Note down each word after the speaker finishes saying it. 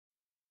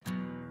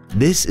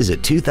This is a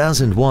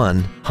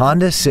 2001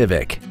 Honda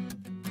Civic.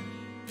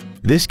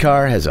 This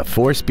car has a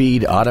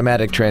 4-speed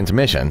automatic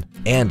transmission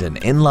and an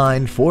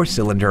inline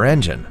 4-cylinder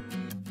engine.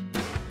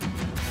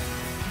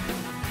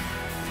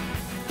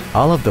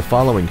 All of the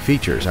following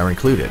features are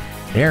included: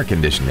 air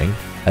conditioning,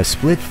 a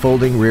split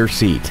folding rear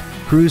seat,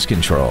 cruise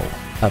control,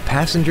 a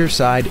passenger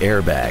side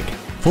airbag,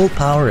 full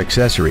power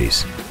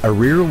accessories, a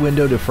rear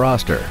window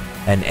defroster,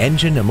 an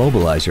engine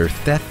immobilizer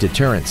theft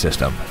deterrent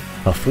system,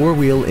 a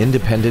 4-wheel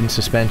independent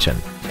suspension,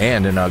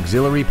 and an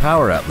auxiliary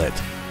power outlet.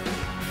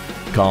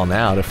 Call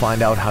now to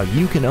find out how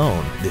you can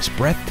own this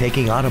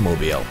breathtaking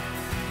automobile.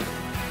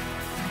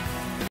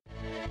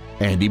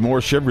 Andy Moore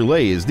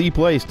Chevrolet is the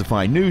place to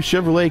find new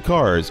Chevrolet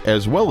cars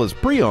as well as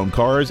pre-owned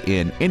cars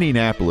in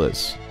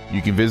Indianapolis.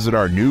 You can visit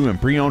our new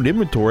and pre-owned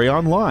inventory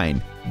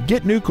online,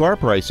 get new car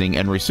pricing,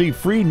 and receive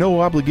free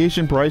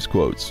no-obligation price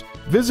quotes.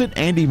 Visit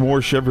Andy Moore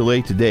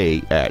Chevrolet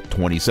today at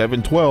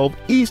 2712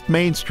 East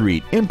Main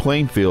Street in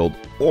Plainfield,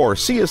 or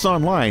see us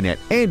online at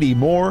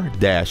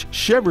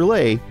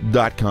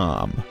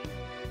andymore-chevrolet.com.